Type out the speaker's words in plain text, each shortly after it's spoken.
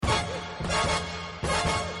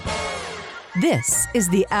This is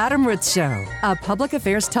The Adam Ritz Show, a public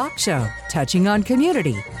affairs talk show touching on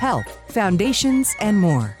community, health, foundations, and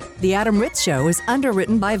more. The Adam Ritz Show is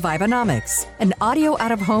underwritten by Vibenomics, an audio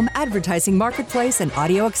out-of-home advertising marketplace and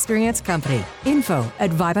audio experience company.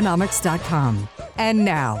 Info@Vibenomics.com. And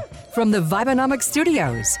now, from the Vibenomics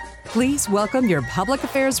studios, please welcome your public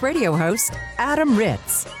affairs radio host, Adam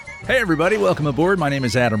Ritz. Hey everybody, welcome aboard. My name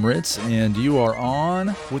is Adam Ritz, and you are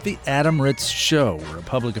on with the Adam Ritz Show. We're a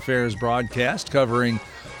public affairs broadcast covering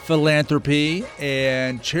philanthropy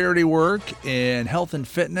and charity work and health and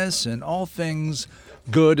fitness and all things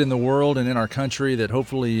good in the world and in our country that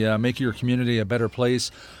hopefully make your community a better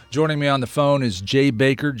place. Joining me on the phone is Jay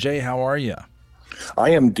Baker. Jay, how are you?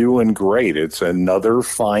 I am doing great. It's another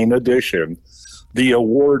fine edition, the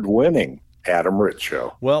award-winning Adam Ritz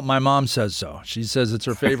Show. Well, my mom says so. She says it's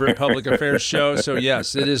her favorite public affairs show. So,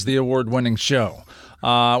 yes, it is the award-winning show.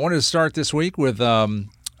 I wanted to start this week with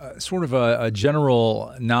sort of a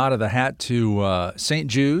general nod of the hat to St.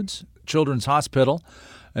 Jude's Children's Hospital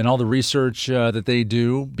and all the research that they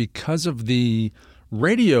do because of the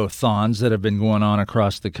Radiothons that have been going on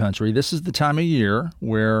across the country. This is the time of year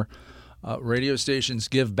where radio stations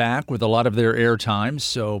give back with a lot of their airtime,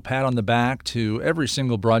 so pat on the back to every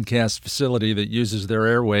single broadcast facility that uses their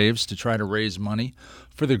airwaves to try to raise money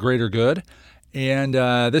for the greater good. And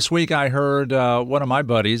this week I heard one of my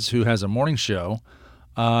buddies who has a morning show,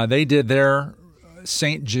 they did their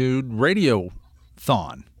St. Jude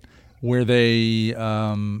Radiothon, where they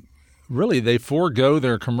they forego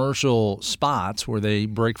their commercial spots where they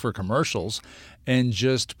break for commercials and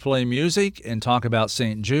just play music and talk about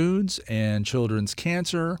St. Jude's and children's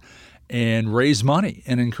cancer and raise money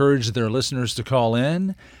and encourage their listeners to call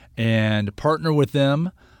in and partner with them.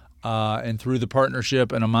 And through the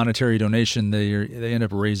partnership and a monetary donation, they end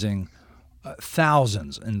up raising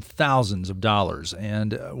thousands and thousands of dollars.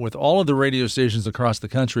 And with all of the radio stations across the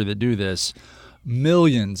country that do this,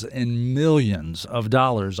 millions and millions of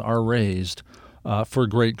dollars are raised for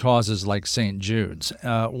great causes like St. Jude's.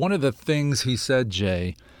 One of the things he said,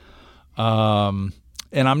 Jay, and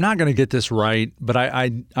I'm not going to get this right, but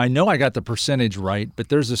I know I got the percentage right, but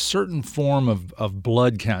there's a certain form of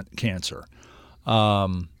blood cancer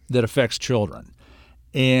that affects children.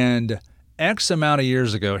 And X amount of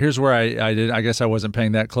years ago, here's where I guess I wasn't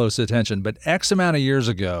paying that close attention, but X amount of years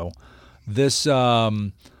ago, this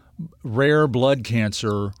rare blood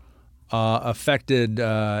cancer affected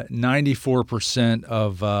 94%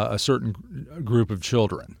 of a certain group of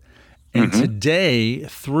children. And today,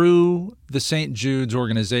 through the St. Jude's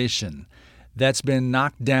organization, that's been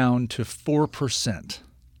knocked down to 4%.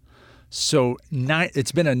 So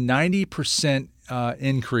it's been a 90%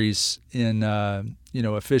 increase in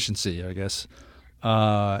efficiency, I guess,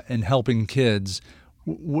 in helping kids,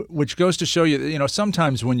 which goes to show you,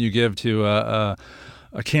 sometimes when you give to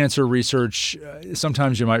a cancer research,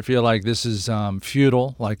 sometimes you might feel like this is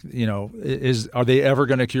futile. Like, are they ever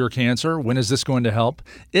going to cure cancer? When is this going to help?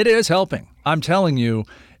 It is helping. I'm telling you,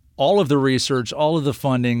 all of the research, all of the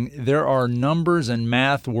funding, there are numbers and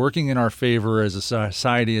math working in our favor as a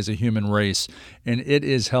society, as a human race, and it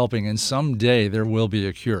is helping. And someday there will be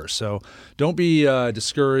a cure. So don't be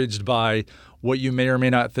discouraged by what you may or may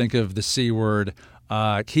not think of the C word.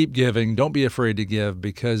 Keep giving. Don't be afraid to give,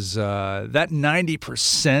 because that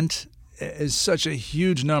 90% is such a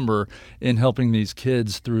huge number in helping these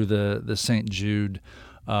kids through the St. Jude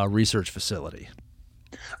research facility.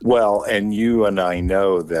 Well, and you and I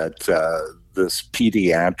know that this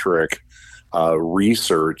pediatric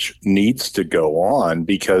research needs to go on,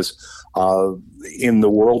 because in the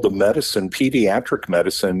world of medicine, pediatric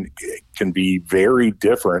medicine can be very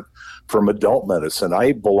different from adult medicine.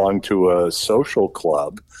 I belong to a social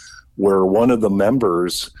club where one of the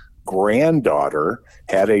members' granddaughter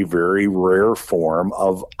had a very rare form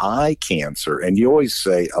of eye cancer. And you always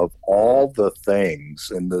say, of all the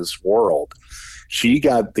things in this world, she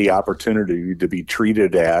got the opportunity to be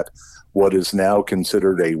treated at what is now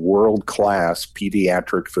considered a world-class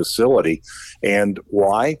pediatric facility. And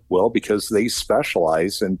why? Well, because they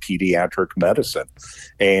specialize in pediatric medicine.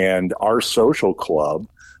 And our social club,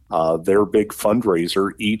 their big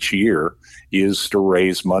fundraiser each year is to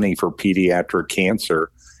raise money for pediatric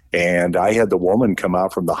cancer. And I had the woman come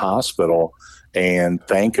out from the hospital and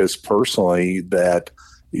thank us personally that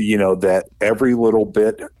every little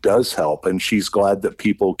bit does help, and she's glad that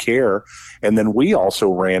people care. And then we also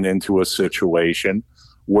ran into a situation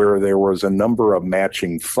where there was a number of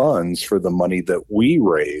matching funds for the money that we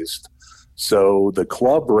raised. So the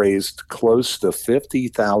club raised close to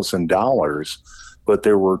 $50,000, but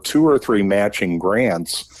there were 2 or 3 matching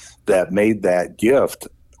grants that made that gift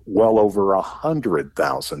well over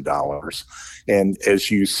 $100,000. And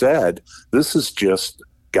as you said, this is just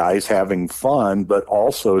guys having fun, but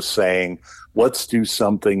also saying, let's do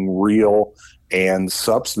something real and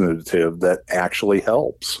substantive that actually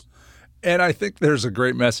helps. And I think there's a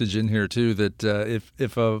great message in here, too, that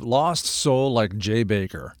if a lost soul like Jay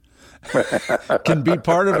Baker can be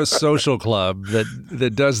part of a social club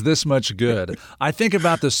that does this much good. I think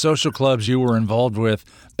about the social clubs you were involved with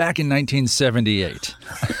back in 1978.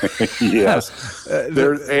 Yes.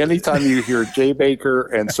 Anytime you hear Jay Baker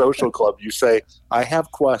and social club, you say, I have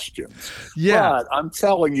questions. Yeah. But I'm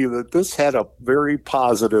telling you that this had a very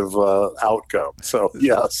positive outcome. So,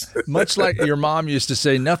 yes. Much like your mom used to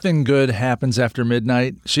say, nothing good happens after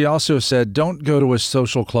midnight. She also said, don't go to a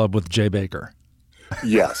social club with Jay Baker.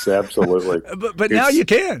 Yes, absolutely. but now you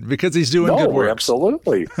can, because he's doing good work.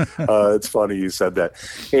 Absolutely. It's funny you said that.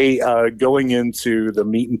 Hey, going into the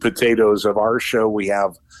meat and potatoes of our show,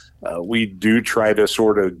 we do try to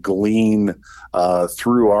sort of glean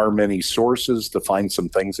through our many sources to find some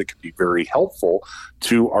things that could be very helpful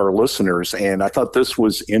to our listeners. And I thought this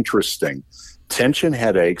was interesting. Tension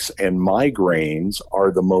headaches and migraines are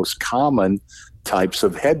the most common types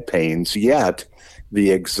of head pains, yet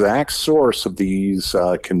the exact source of these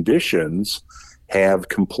conditions have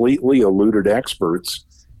completely eluded experts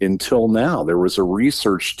until now. There was a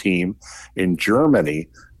research team in Germany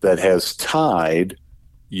that has tied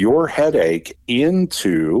your headache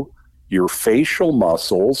into your facial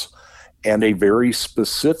muscles and a very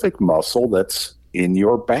specific muscle that's in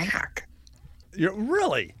your back.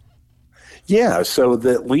 Really? Yeah, so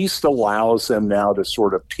that at least allows them now to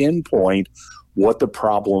sort of pinpoint what the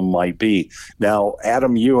problem might be. Now,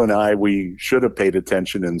 Adam, you and I, we should have paid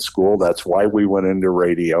attention in school. That's why we went into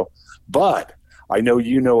radio. But I know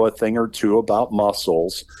you know a thing or two about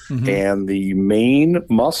muscles, and the main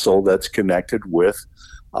muscle that's connected with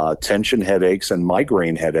tension headaches and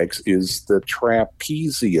migraine headaches is the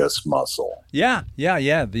trapezius muscle. Yeah.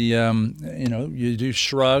 The you do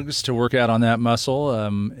shrugs to work out on that muscle,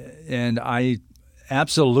 and I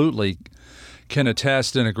absolutely can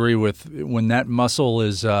attest and agree with when that muscle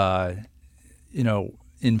is,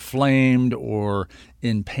 inflamed or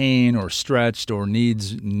in pain or stretched or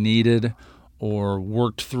needed or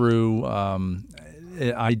worked through.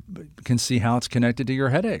 I can see how it's connected to your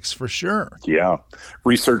headaches for sure. Yeah.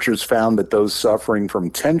 Researchers found that those suffering from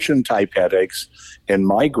tension type headaches and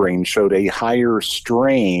migraine showed a higher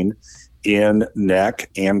strain in neck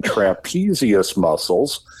and trapezius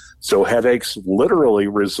muscles. So headaches literally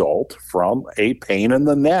result from a pain in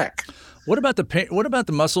the neck. What about the pain? What about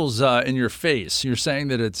the muscles in your face? You're saying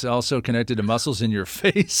that it's also connected to muscles in your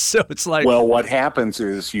face. So it's like, well, what happens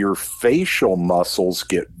is your facial muscles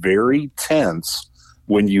get very tense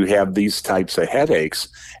when you have these types of headaches.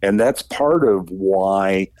 And that's part of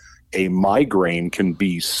why a migraine can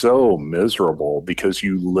be so miserable, because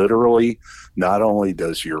you literally, not only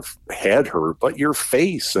does your head hurt, but your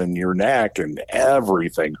face and your neck and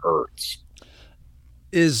everything hurts.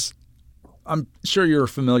 I'm sure you're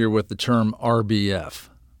familiar with the term RBF,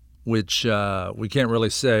 which we can't really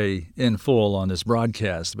say in full on this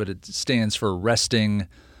broadcast, but it stands for resting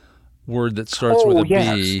word that starts with a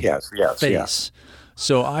B. Yes. Face.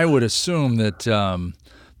 So I would assume that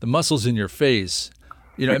the muscles in your face,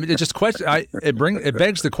 it just it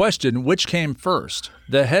begs the question: which came first,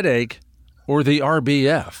 the headache or the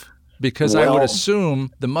RBF? Because I would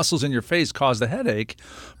assume the muscles in your face cause the headache,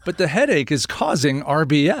 but the headache is causing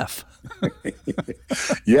RBF.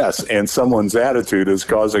 Yes, and someone's attitude is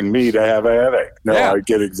causing me to have a headache. No, yeah. I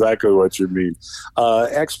get exactly what you mean.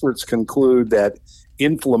 Experts conclude that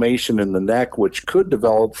inflammation in the neck, which could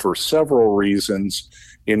develop for several reasons,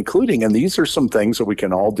 including, and these are some things that we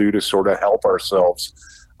can all do to sort of help ourselves.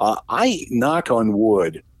 I, knock on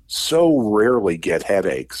wood, so rarely get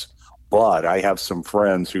headaches, but I have some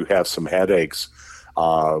friends who have some headaches,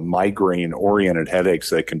 migraine-oriented headaches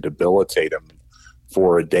that can debilitate them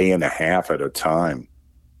for a day and a half at a time.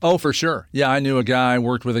 Oh, for sure. Yeah, I knew a guy,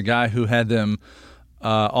 worked with a guy who had them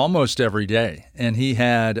almost every day, and he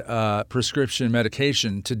had prescription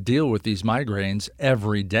medication to deal with these migraines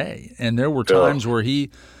every day. And there were times where he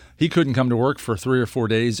couldn't come to work for 3 or 4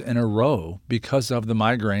 days in a row because of the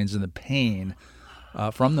migraines and the pain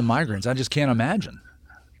from the migraines. I just can't imagine.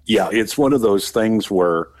 Yeah, it's one of those things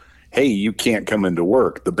where, hey, you can't come into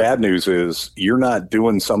work. The bad news is you're not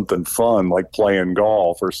doing something fun like playing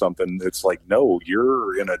golf or something. It's like, no,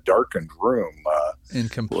 you're in a darkened room. In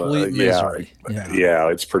complete misery. Yeah,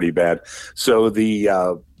 it's pretty bad. So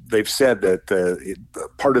they've said that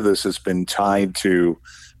part of this has been tied to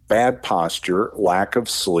bad posture, lack of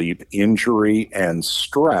sleep, injury, and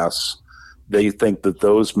stress. they think that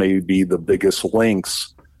those may be the biggest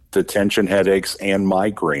links to tension headaches and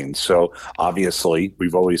migraines. So obviously,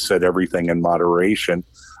 we've always said everything in moderation,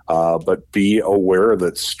 but be aware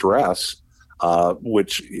that stress,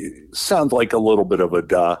 which sounds like a little bit of a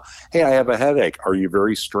duh. Hey, I have a headache. Are you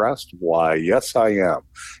very stressed? Why, yes, I am.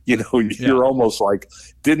 You're almost like,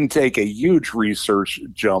 didn't take a huge research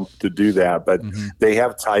jump to do that, but they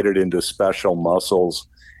have tied it into special muscles.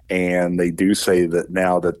 And they do say that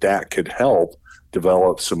now that could help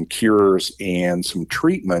develop some cures and some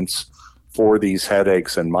treatments for these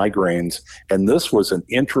headaches and migraines. And this was an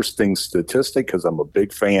interesting statistic because I'm a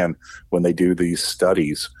big fan when they do these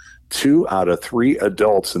studies. 2 out of 3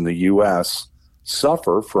 adults in the U.S.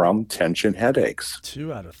 suffer from tension headaches.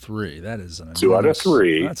 2 out of 3. That is an 2 out of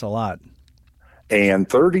 3. That's a lot. And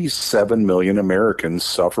 37 million Americans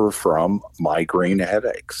suffer from migraine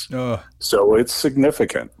headaches. So it's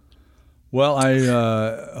significant. Well,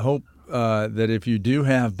 I hope that if you do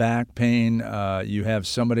have back pain, you have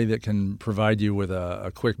somebody that can provide you with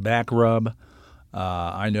a quick back rub.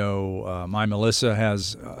 I know my Melissa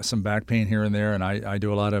has some back pain here and there, and I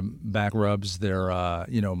do a lot of back rubs. They're,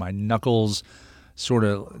 my knuckles sort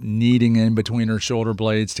of kneading in between her shoulder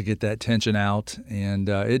blades to get that tension out, and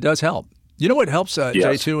it does help. You know what helps, yes.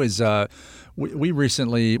 Jay, too, is we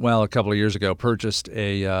recently, a couple of years ago, purchased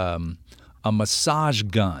a massage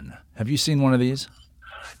gun. Have you seen one of these?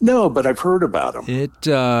 No, but I've heard about them.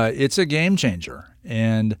 It's a game changer,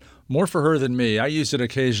 and more for her than me. I use it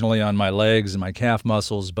occasionally on my legs and my calf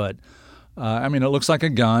muscles, but it looks like a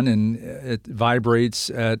gun, and it vibrates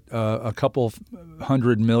at a couple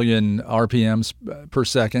 100 million RPMs per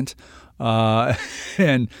second.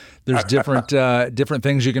 And there's different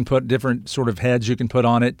things you can put, different sort of heads you can put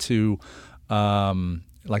on it to,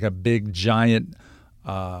 like a big giant,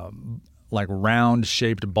 like round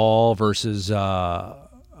shaped ball versus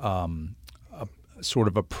sort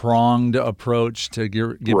of a pronged approach to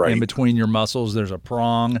get in between your muscles. There's a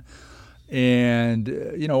prong. And,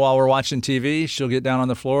 while we're watching TV, she'll get down on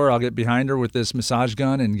the floor. I'll get behind her with this massage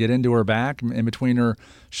gun and get into her back, in between her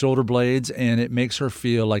shoulder blades, and it makes her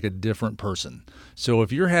feel like a different person. So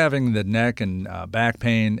if you're having the neck and back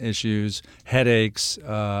pain issues, headaches,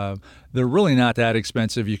 they're really not that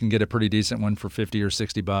expensive. You can get a pretty decent one for $50 or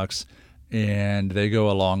 $60, and they go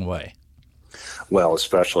a long way. Well,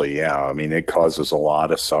 especially, it causes a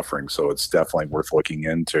lot of suffering, so it's definitely worth looking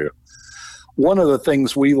into. One of the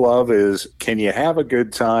things we love is, can you have a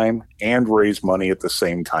good time and raise money at the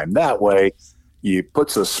same time? That way, it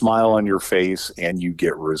puts a smile on your face and you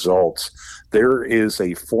get results. There is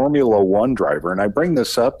a Formula One driver, and I bring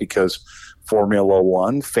this up because Formula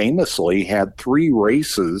One famously had 3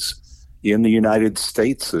 races in the United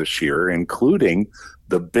States this year, including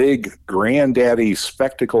the big granddaddy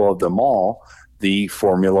spectacle of them all, the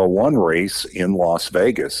Formula One race in Las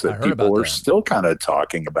Vegas that people are still kind of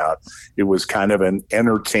talking about. It was kind of an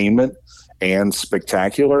entertainment and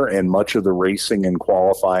spectacular, and much of the racing and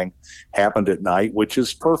qualifying happened at night, which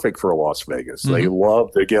is perfect for Las Vegas. Mm-hmm. They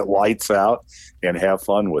love to get lights out and have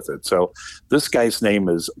fun with it. So this guy's name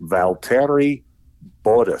is Valtteri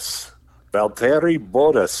Bottas. Valtteri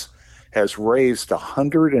Bottas has raised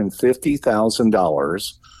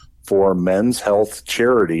 $150,000 for Men's Health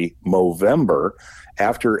charity Movember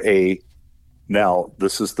after now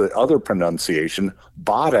this is the other pronunciation,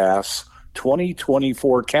 Bottas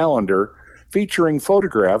 2024 calendar featuring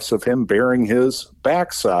photographs of him bearing his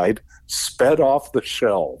backside sped off the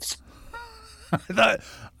shelves. I thought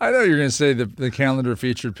you were going to say the calendar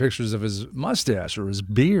featured pictures of his mustache or his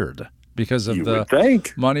beard because of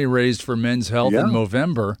the money raised for Men's Health in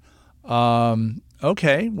Movember.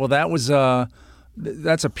 Okay, well that's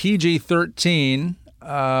a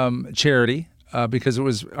PG-13 charity because it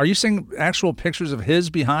was. Are you seeing actual pictures of his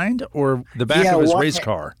behind or the back of his race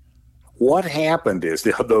car? What happened is,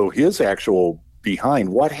 though his actual behind,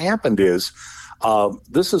 what happened is,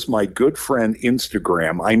 this is my good friend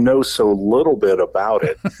Instagram. I know so little bit about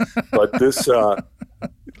it, but this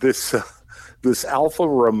Alfa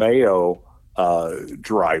Romeo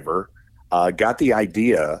driver got the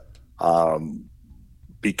idea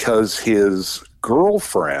because his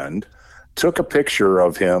girlfriend took a picture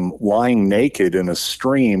of him lying naked in a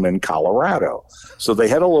stream in Colorado. So they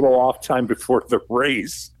had a little off time before the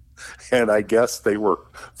race, and I guess they were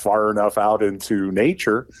far enough out into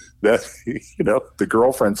nature that, the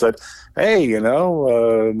girlfriend said, hey,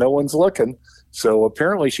 no one's looking. So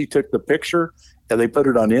apparently she took the picture and they put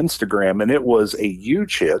it on Instagram, and it was a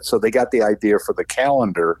huge hit. So they got the idea for the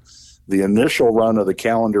calendar. The initial run of the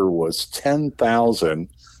calendar was $10,000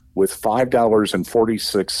 with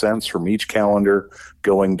 $5.46 from each calendar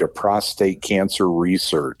going to prostate cancer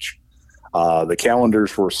research. The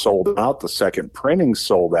calendars were sold out. The second printing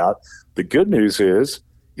sold out. The good news is,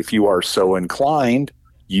 if you are so inclined,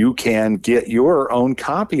 you can get your own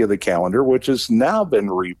copy of the calendar, which has now been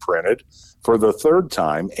reprinted for the third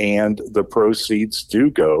time, and the proceeds do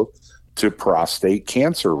go to prostate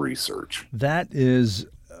cancer research. That is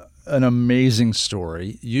an amazing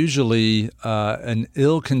story. Usually an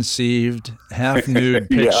ill-conceived, half-nude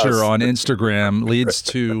picture Yes. on Instagram leads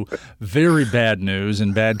to very bad news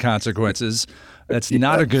and bad consequences. That's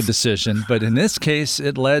not a good decision. But in this case,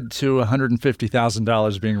 it led to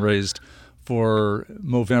 $150,000 being raised for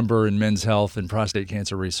Movember and Men's Health and prostate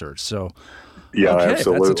cancer research. So, Yeah, okay,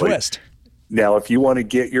 absolutely. that's a twist. Now, if you want to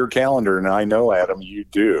get your calendar, and I know, Adam, you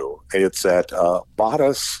do, it's at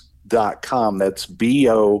bottas.com. That's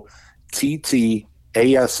BOTTASS.com.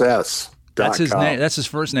 That's his name. That's his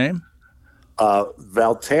first name?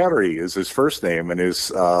 Valtteri is his first name, and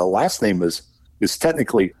his last name is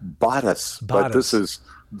technically Bottas, but this is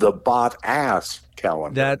the Bot-Ass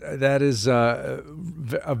calendar. That is a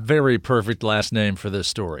very perfect last name for this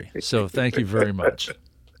story. So thank you very much.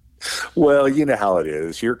 Well, you know how it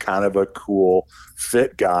is. You're kind of a cool,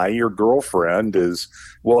 fit guy. Your girlfriend is,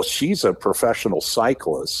 well, she's a professional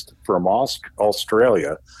cyclist from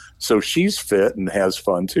Australia. So she's fit and has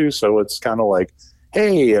fun too. So it's kind of like,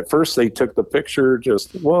 hey, at first they took the picture,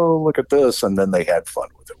 just, whoa, look at this. And then they had fun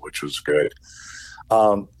with it, which was good.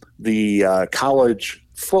 The college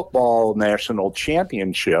football national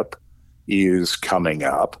championship is coming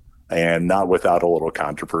up, and not without a little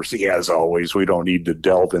controversy. As always, we don't need to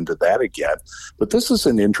delve into that again. But this is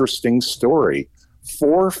an interesting story.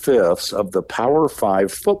 4/5 of the Power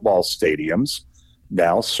 5 football stadiums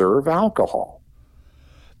now serve alcohol.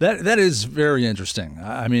 That is very interesting.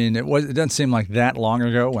 I mean, it doesn't seem like that long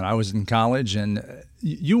ago when I was in college, and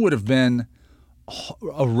you would have been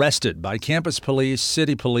arrested by campus police,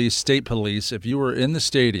 city police, state police if you were in the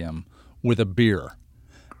stadium with a beer.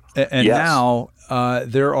 And Yes. now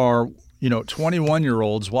there are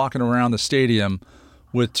 21-year-olds walking around the stadium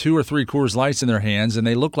with 2 or 3 Coors Lights in their hands, and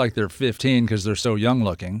they look like they're 15 because they're so young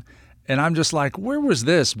looking. And I'm just like, where was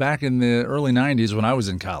this back in the early 90s when I was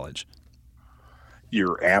in college?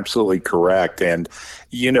 You're absolutely correct. And,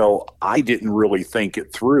 I didn't really think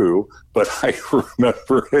it through, but I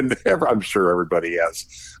remember, and I'm sure everybody has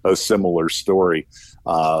a similar story.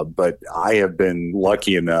 But I have been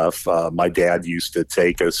lucky enough. My dad used to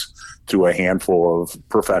take us to a handful of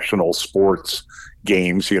professional sports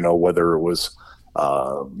games, whether it was,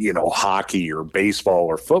 hockey or baseball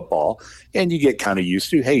or football. And you get kind of used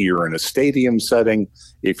to, hey, you're in a stadium setting.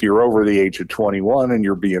 If you're over the age of 21 and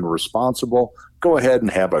you're being responsible, go ahead and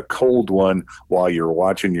have a cold one while you're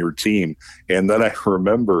watching your team. And then I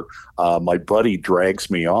remember my buddy drags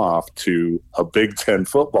me off to a Big Ten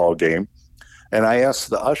football game. And I asked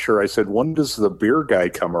the usher, I said, when does the beer guy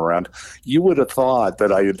come around? You would have thought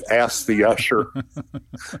that I had asked the usher,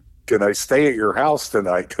 can I stay at your house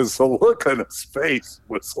tonight? Because the look on his face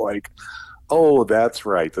was like, oh, that's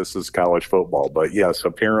right, this is college football. But yes,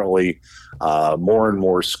 apparently more and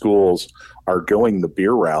more schools are going the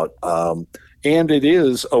beer route. And it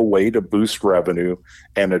is a way to boost revenue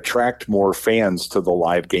and attract more fans to the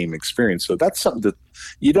live game experience. So that's something that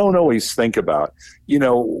you don't always think about.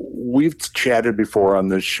 We've chatted before on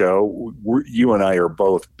this show. You and I are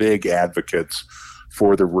both big advocates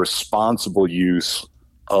for the responsible use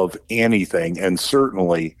of anything, and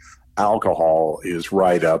certainly alcohol is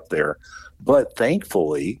right up there. But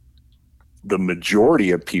thankfully, the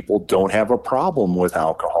majority of people don't have a problem with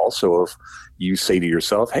alcohol. So if you say to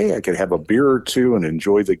yourself, hey, I could have a beer or two and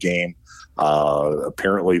enjoy the game,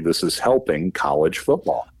 apparently this is helping college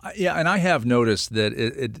football. Yeah, and I have noticed that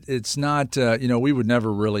it's not, we would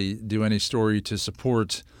never really do any story to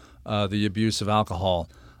support the abuse of alcohol.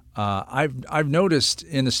 I've noticed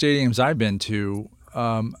in the stadiums I've been to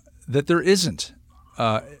that there isn't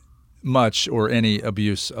much or any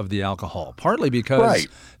abuse of the alcohol, partly because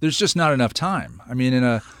there's just not enough time. I mean, in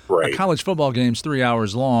a college football game's 3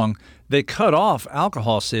 hours long, they cut off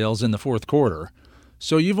alcohol sales in the fourth quarter.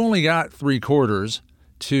 So you've only got 3 quarters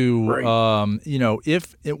to,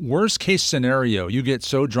 if worst case scenario, you get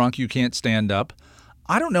so drunk you can't stand up.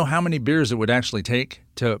 I don't know how many beers it would actually take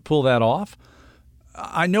to pull that off.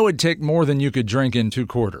 I know it'd take more than you could drink in 2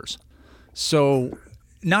 quarters. So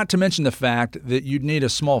not to mention the fact that you'd need a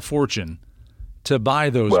small fortune to buy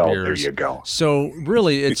those beers. There you go. So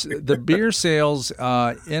really, it's the beer sales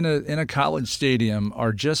in a college stadium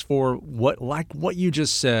are just for what you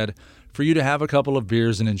just said, for you to have a couple of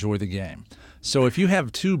beers and enjoy the game. So if you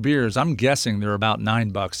have 2 beers, I'm guessing they're about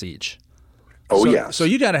 $9 each. Oh, yes. So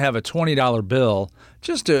you got to have a $20 bill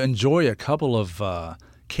just to enjoy a couple of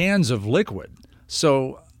cans of liquid.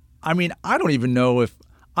 So, I mean, I don't even know if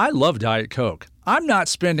I love Diet Coke. I'm not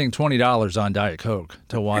spending $20 on Diet Coke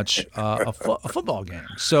to watch a football game.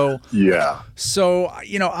 So,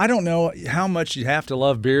 I don't know how much you have to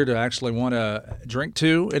love beer to actually want to drink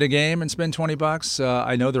two at a game and spend $20.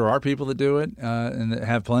 I know there are people that do it and that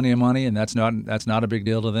have plenty of money, and that's not a big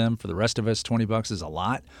deal to them. For the rest of us, $20 is a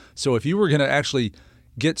lot. So if you were going to actually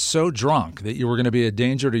get so drunk that you were going to be a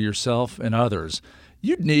danger to yourself and others,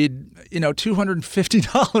 you'd need,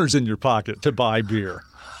 $250 in your pocket to buy beer.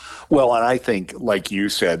 Well, and I think, like you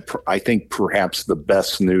said, I think perhaps the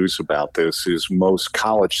best news about this is most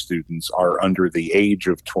college students are under the age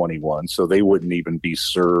of 21, so they wouldn't even be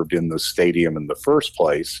served in the stadium in the first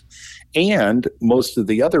place. And most of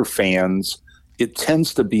the other fans, it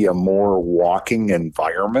tends to be a more walking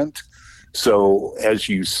environment. So as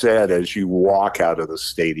you said, as you walk out of the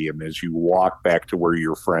stadium, as you walk back to where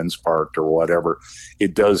your friends parked or whatever,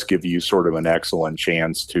 it does give you sort of an excellent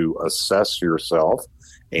chance to assess yourself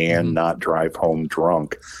and not drive home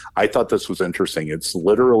drunk. I thought this was interesting. It's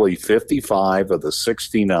literally 55 of the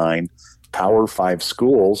 69 Power 5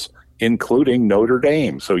 schools, including Notre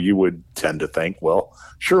Dame. So you would tend to think, well,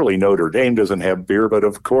 surely Notre Dame doesn't have beer, but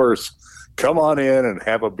of course, come on in and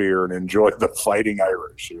have a beer and enjoy the Fighting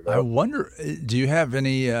Irish. I wonder, do you have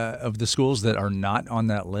any of the schools that are not on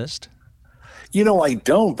that list? I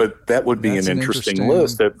don't, but that would be an interesting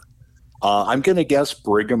list. That I'm going to guess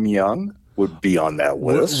Brigham Young would be on that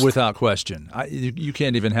list. Without question. You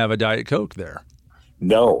can't even have a Diet Coke there.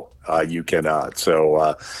 No, you cannot.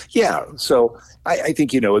 So, So I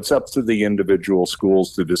think, it's up to the individual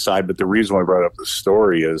schools to decide. But the reason why I brought up the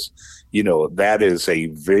story is, that is a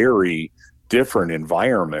very different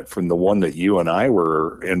environment from the one that you and I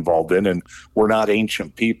were involved in. And we're not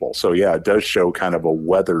ancient people. So, it does show kind of a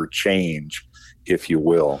weather change, if you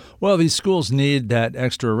will. Well, these schools need that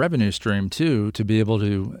extra revenue stream, too, to be able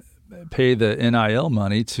to pay the NIL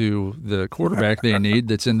money to the quarterback they need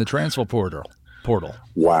that's in the transfer portal.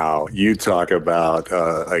 Wow. You talk about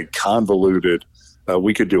a convoluted,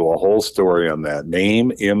 we could do a whole story on that.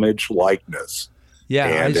 Name, image, likeness. Yeah.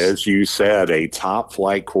 And as you said, a top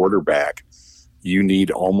flight quarterback, you need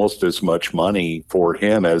almost as much money for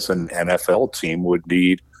him as an NFL team would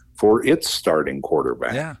need for its starting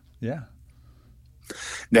quarterback. Yeah.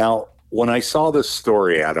 Now, when I saw this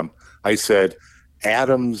story, Adam, I said,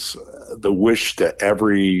 Adam's the wish to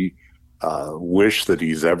every wish that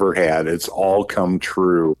he's ever had. It's all come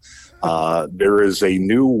true. There is a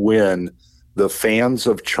new win. The fans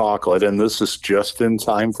of chocolate, and this is just in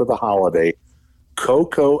time for the holiday,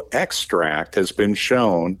 cocoa extract has been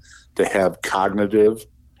shown to have cognitive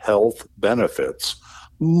health benefits,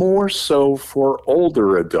 more so for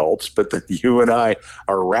older adults, but then you and I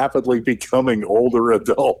are rapidly becoming older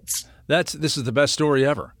adults. This is the best story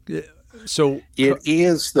ever. So it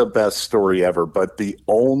is the best story ever, but the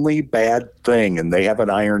only bad thing, and they haven't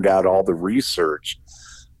ironed out all the research,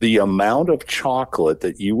 the amount of chocolate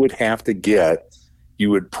that you would have to get, you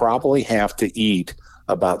would probably have to eat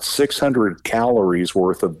about 600 calories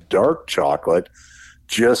worth of dark chocolate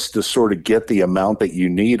just to sort of get the amount that you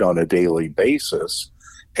need on a daily basis.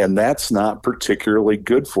 And that's not particularly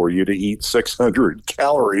good for you to eat 600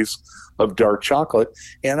 calories of dark chocolate.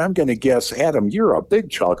 And I'm going to guess, Adam, you're a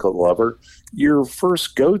big chocolate lover. Your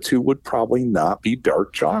first go-to would probably not be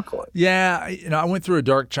dark chocolate. Yeah, I went through a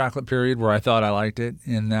dark chocolate period where I thought I liked it,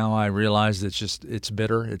 and now I realize it's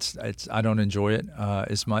bitter. It's I don't enjoy it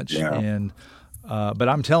as much. Yeah. And but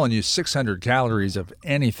I'm telling you, 600 calories of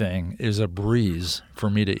anything is a breeze for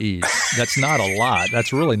me to eat. That's not a lot.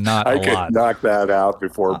 That's really not a lot. I could knock that out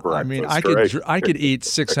before breakfast. I mean, I could eat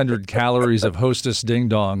 600 calories of Hostess Ding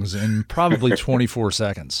Dongs in probably 24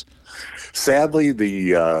 seconds. Sadly,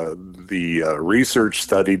 the research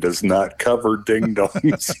study does not cover ding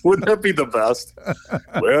dongs. Wouldn't that be the best?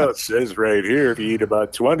 Well, it says right here, if you eat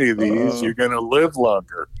about 20 of these, you're going to live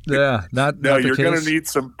longer. Yeah, not you're going to need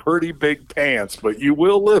some pretty big pants, but you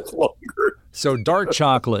will live longer. So dark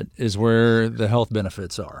chocolate is where the health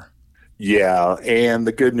benefits are. Yeah, and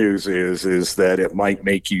the good news is that it might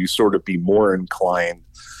make you sort of be more inclined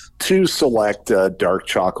to select dark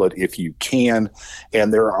chocolate if you can.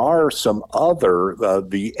 And there are some other,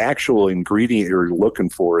 the actual ingredient you're looking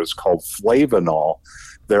for is called flavanol.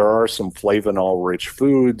 There are some flavanol-rich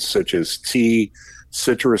foods such as tea,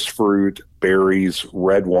 citrus fruit, berries,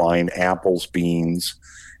 red wine, apples, beans,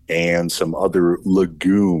 and some other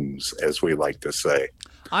legumes, as we like to say.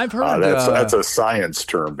 I've heard that's a science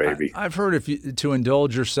term, baby. I've heard to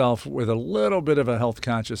indulge yourself with a little bit of a health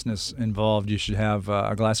consciousness involved, you should have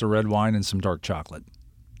a glass of red wine and some dark chocolate.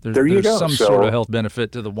 There you go. There's some sort of health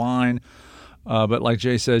benefit to the wine. But like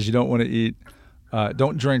Jay says, you don't want to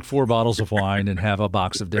don't drink 4 bottles of wine and have a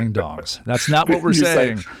box of Ding Dongs. That's not what we're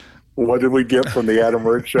saying. What did we get from the Adam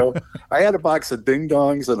Ritz Show? I had a box of Ding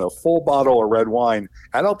Dongs and a full bottle of red wine.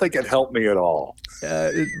 I don't think it helped me at all.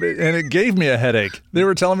 And it gave me a headache. They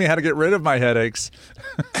were telling me how to get rid of my headaches.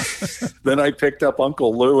 Then I picked up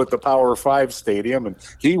Uncle Lou at the Power 5 Stadium, and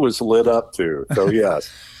he was lit up too. So, yes.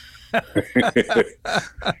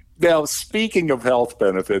 Now, speaking of health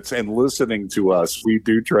benefits and listening to us, we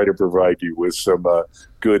do try to provide you with some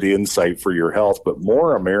good insight for your health, but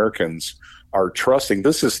more Americans are trusting.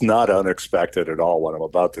 This is not unexpected at all, what I'm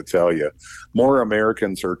about to tell you. More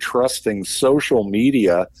Americans are trusting social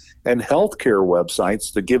media and healthcare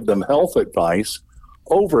websites to give them health advice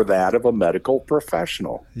over that of a medical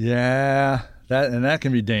professional. Yeah, that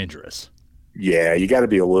can be dangerous. Yeah, you got to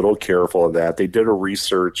be a little careful of that. They did a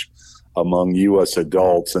research among U.S.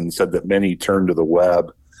 adults and said that many turn to the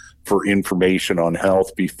web for information on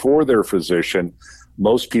health before their physician.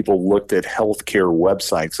 Most people looked at healthcare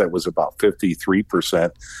websites. That was about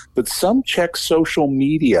 53%. But some check social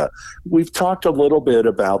media. We've talked a little bit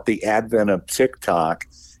about the advent of TikTok,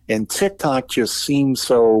 and TikTok just seems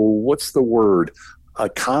so, what's the word?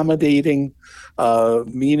 Accommodating,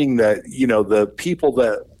 meaning that, the people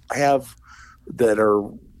that are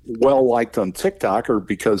well liked on TikTok are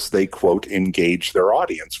because they, quote, engage their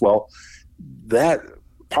audience. Well, that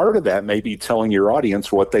part of that may be telling your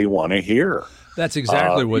audience what they want to hear. That's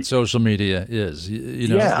exactly what social media is.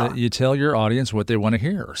 You tell your audience what they want to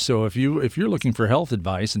hear. So if you're looking for health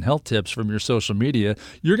advice and health tips from your social media,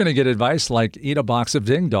 you're going to get advice like eat a box of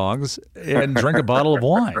Ding Dongs and drink a bottle of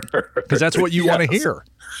wine, because that's what you want to hear.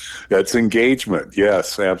 That's engagement.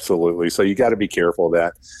 Yes, absolutely. So you got to be careful of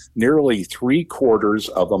that. Nearly 3/4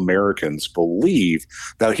 of Americans believe.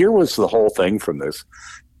 Now, here was the whole thing from this.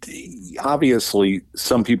 Obviously,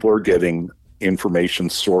 some people are getting information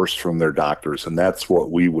sourced from their doctors, and that's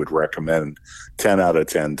what we would recommend 10 out of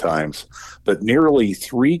 10 times. But nearly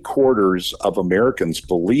 3/4 of Americans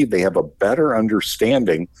believe they have a better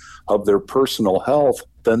understanding of their personal health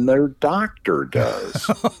than their doctor does.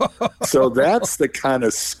 So that's the kind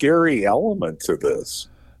of scary element to this.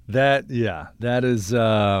 That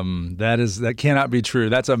cannot be true.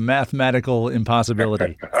 That's a mathematical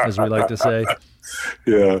impossibility, as we like to say.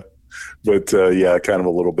 Yeah. But, kind of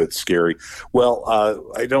a little bit scary. Well,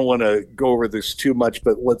 I don't want to go over this too much,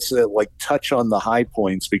 but let's touch on the high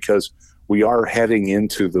points, because we are heading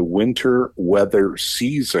into the winter weather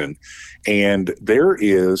season, and there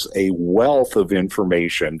is a wealth of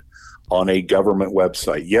information on a government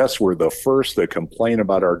website. Yes, we're the first to complain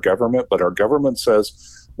about our government, but our government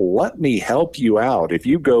says, let me help you out. If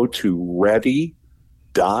you go to Ready.gov,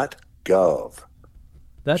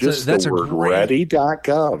 that's the word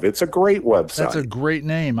Ready.gov. It's a great website. That's a great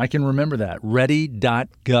name. I can remember that.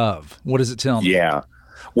 Ready.gov. What does it tell me? Yeah.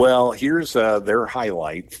 Well, here's their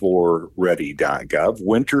highlight for Ready.gov.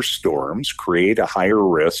 Winter storms create a higher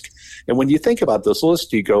risk. And when you think about this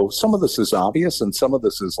list, you go, some of this is obvious and some of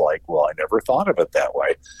this is like, well, I never thought of it that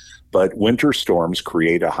way. But winter storms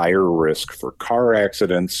create a higher risk for car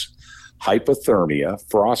accidents, hypothermia,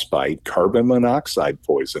 frostbite, carbon monoxide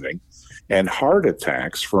poisoning, and heart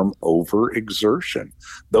attacks from overexertion.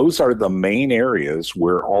 Those are the main areas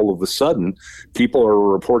where all of a sudden people are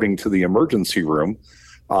reporting to the emergency room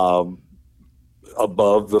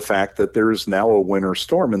above the fact that there's now a winter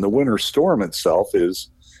storm. And the winter storm itself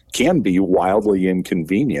can be wildly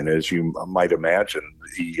inconvenient, as you might imagine.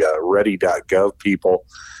 The Ready.gov people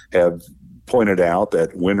have pointed out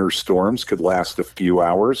that winter storms could last a few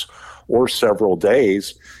hours or several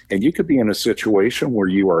days, and you could be in a situation where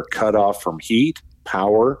you are cut off from heat,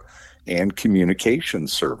 power, and communication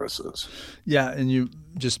services. Yeah, and you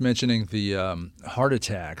just mentioning the heart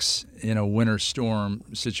attacks in a winter storm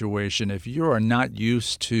situation. If you are not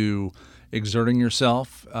used to exerting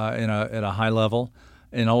yourself at a high level,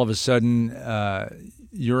 and all of a sudden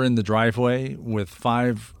you're in the driveway with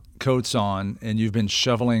 5 coats on, and you've been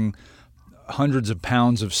shoveling hundreds of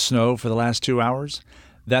pounds of snow for the last 2 hours,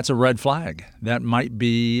 that's a red flag. That might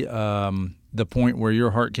be the point where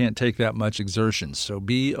your heart can't take that much exertion. So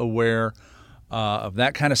be aware of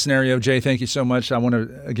that kind of scenario. Jay, thank you so much. I want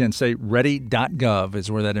to, again, say Ready.gov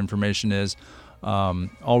is where that information is.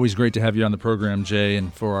 Always great to have you on the program, Jay.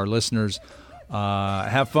 And for our listeners,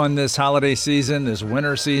 have fun this holiday season, this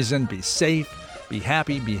winter season. Be safe, be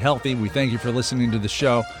happy, be healthy. We thank you for listening to the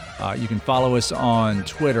show. You can follow us on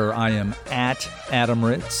Twitter. I am at Adam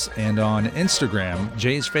Ritz. And on Instagram,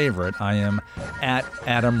 Jay's favorite, I am at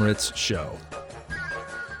Adam Ritz Show.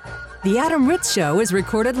 The Adam Ritz Show is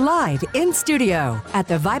recorded live in studio at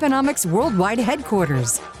the Vibenomics Worldwide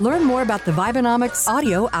Headquarters. Learn more about the Vibenomics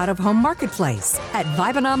Audio Out-of-Home Marketplace at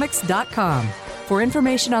Vibenomics.com. For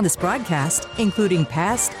information on this broadcast, including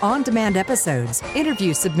past on-demand episodes,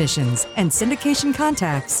 interview submissions, and syndication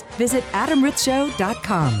contacts, visit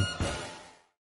AdamRitzShow.com.